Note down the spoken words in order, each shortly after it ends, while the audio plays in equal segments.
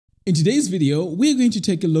In today's video, we're going to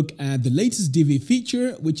take a look at the latest Divi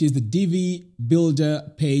feature, which is the Divi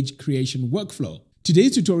Builder page creation workflow.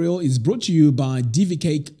 Today's tutorial is brought to you by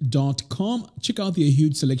divicake.com. Check out their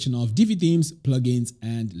huge selection of Divi themes, plugins,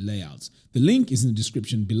 and layouts. The link is in the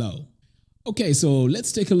description below. Okay, so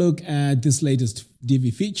let's take a look at this latest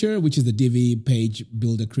Divi feature, which is the Divi page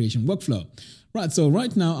builder creation workflow. Right, so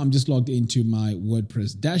right now I'm just logged into my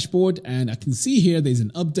WordPress dashboard and I can see here there's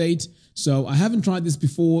an update. So I haven't tried this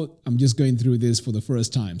before. I'm just going through this for the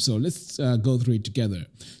first time. So let's go through it together.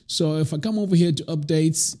 So if I come over here to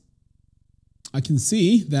updates, I can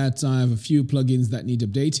see that I have a few plugins that need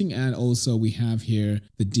updating, and also we have here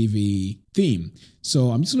the Divi theme.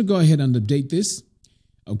 So I'm just going to go ahead and update this.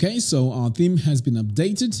 Okay, so our theme has been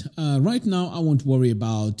updated. Right now, I won't worry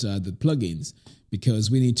about the plugins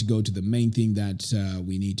because we need to go to the main thing that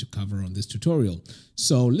we need to cover on this tutorial.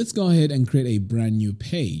 So let's go ahead and create a brand new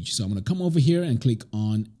page. So I'm going to come over here and click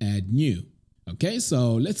on Add New. Okay,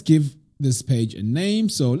 so let's give this page a name.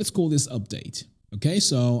 So let's call this Update. Okay,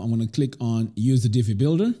 so I'm going to click on Use the Divi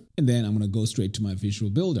Builder, and then I'm going to go straight to my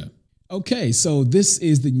Visual Builder. Okay, so this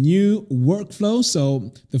is the new workflow.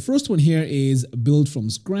 So the first one here is build from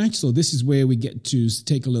scratch. So this is where we get to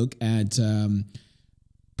take a look at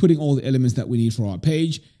putting all the elements that we need for our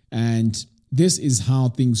page. And this is how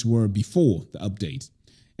things were before the update.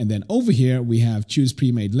 And then over here, we have choose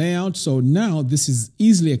pre-made layout. So now this is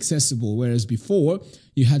easily accessible, whereas before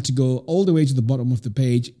you had to go all the way to the bottom of the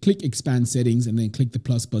page, click expand settings, and then click the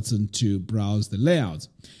plus button to browse the layout.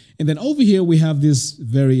 And then over here, we have this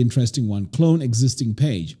very interesting one, clone existing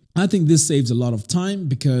page. I think this saves a lot of time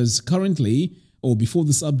because currently, or before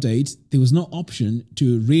this update, there was no option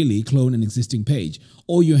to really clone an existing page.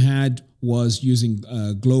 All you had was using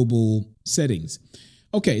global settings.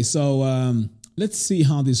 Okay, so let's see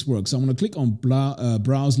how this works. So I'm going to click on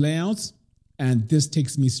browse layouts, and this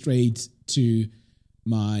takes me straight to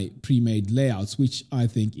my pre-made layouts, which I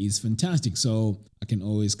think is fantastic. So I can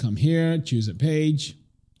always come here, choose a page,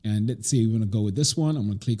 and let's see, we're going to go with this one. I'm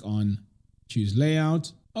going to click on choose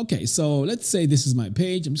layout. Okay, so let's say this is my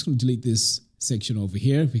page. I'm just going to delete this section over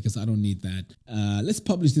here because I don't need that. Let's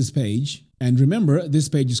publish this page. And remember, this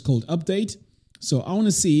page is called Update. So I want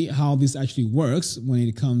to see how this actually works when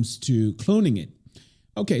it comes to cloning it.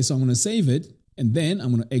 Okay, so I'm going to save it, and then I'm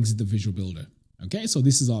going to exit the Visual Builder. Okay, so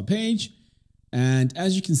this is our page. And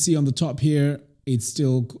as you can see on the top here, it's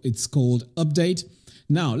called Update.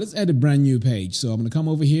 Now let's add a brand new page. So I'm going to come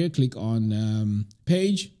over here, click on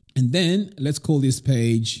page, and then let's call this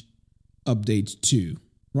page Update 2.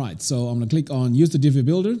 Right, so I'm going to click on Use the Divi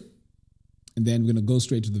Builder, and then we're going to go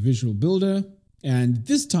straight to the Visual Builder. And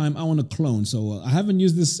this time I want to clone. So I haven't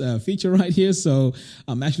used this feature right here, so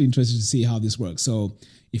I'm actually interested to see how this works. So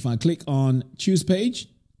if I click on Choose Page,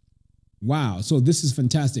 wow, so this is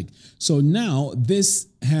fantastic. So now this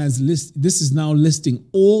is now listing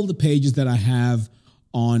all the pages that I have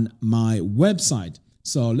on my website.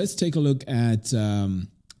 So let's take a look at the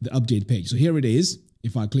update page. So here it is.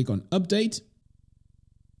 If I click on Update,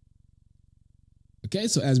 okay,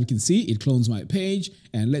 so as we can see, it clones my page.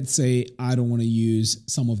 And let's say I don't want to use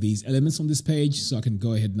some of these elements on this page. So I can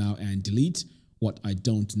go ahead now and delete what I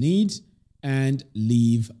don't need and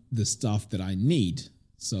leave the stuff that I need.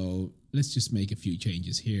 So let's just make a few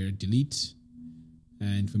changes here. Delete.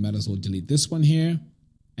 And we might as well delete this one here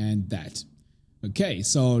and that. Okay,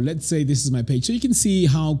 so let's say this is my page. So you can see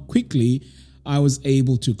how quickly I was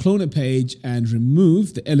able to clone a page and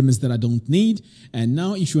remove the elements that I don't need. And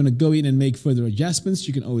now if you want to go in and make further adjustments,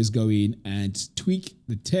 you can always go in and tweak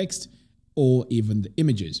the text or even the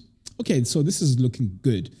images. Okay, so this is looking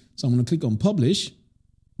good. So I'm going to click on Publish.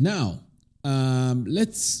 Now,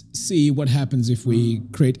 let's see what happens if we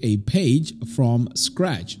create a page from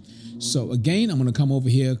scratch. So again, I'm going to come over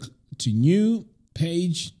here to New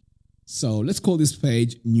Page. So let's call this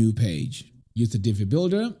page New Page. Use the Divi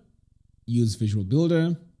Builder. Use Visual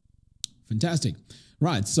Builder. Fantastic.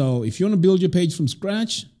 Right, so if you want to build your page from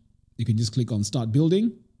scratch, you can just click on Start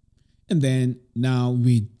Building. And then now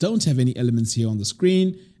we don't have any elements here on the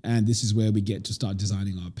screen, and this is where we get to start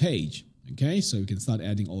designing our page. Okay, so we can start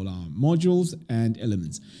adding all our modules and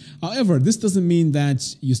elements. However, this doesn't mean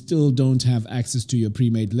that you still don't have access to your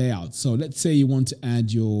pre-made layout. So let's say you want to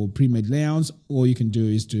add your pre-made layouts. All you can do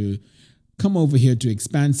is to come over here to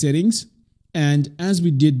Expand Settings. And as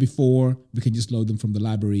we did before, we can just load them from the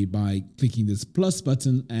library by clicking this plus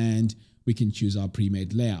button, and we can choose our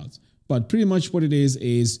pre-made layouts. But pretty much what it is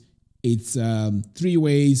it's 3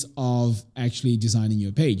 ways of actually designing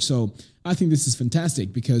your page. So I think this is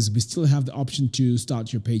fantastic because we still have the option to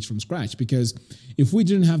start your page from scratch. Because if we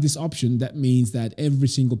didn't have this option, that means that every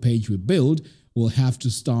single page we build will have to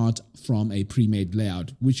start from a pre-made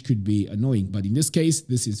layout, which could be annoying. But in this case,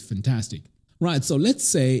 this is fantastic. Right, so let's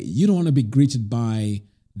say you don't want to be greeted by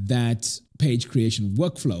that page creation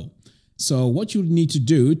workflow. So what you need to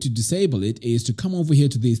do to disable it is to come over here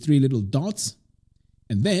to these three little dots.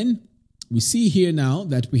 And then we see here now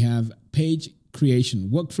that we have page creation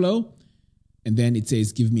workflow. And then it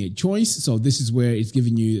says, give me a choice. So this is where it's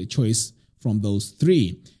giving you a choice from those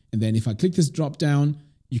three. And then if I click this drop down,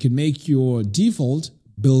 you can make your default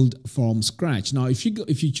build from scratch. Now, if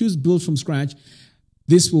you choose build from scratch,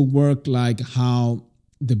 this will work like how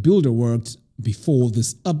the builder worked before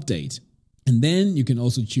this update. And then you can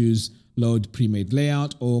also choose load pre-made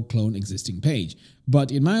layout or clone existing page.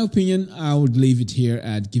 But in my opinion, I would leave it here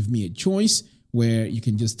at give me a choice, where you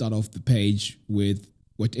can just start off the page with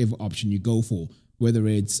whatever option you go for, whether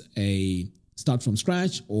it's a start from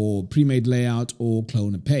scratch or pre-made layout or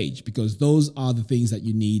clone a page, because those are the things that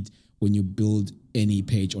you need when you build any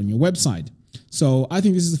page on your website. So I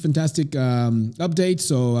think this is a fantastic update.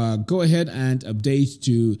 So go ahead and update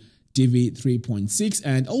to Divi 3.6.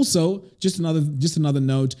 And also just another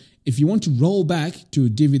note, if you want to roll back to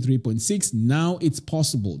Divi 3.6, now it's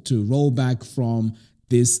possible to roll back from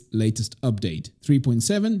this latest update,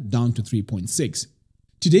 3.7 down to 3.6.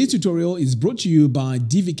 Today's tutorial is brought to you by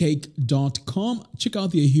divicake.com. Check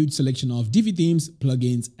out their huge selection of Divi themes,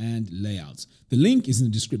 plugins, and layouts. The link is in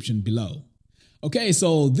the description below. Okay,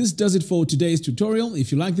 so this does it for today's tutorial.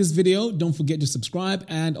 If you like this video, don't forget to subscribe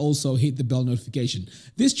and also hit the bell notification.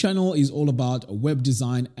 This channel is all about web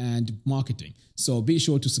design and marketing, so be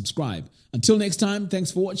sure to subscribe. Until next time,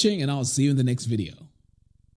 thanks for watching, and I'll see you in the next video.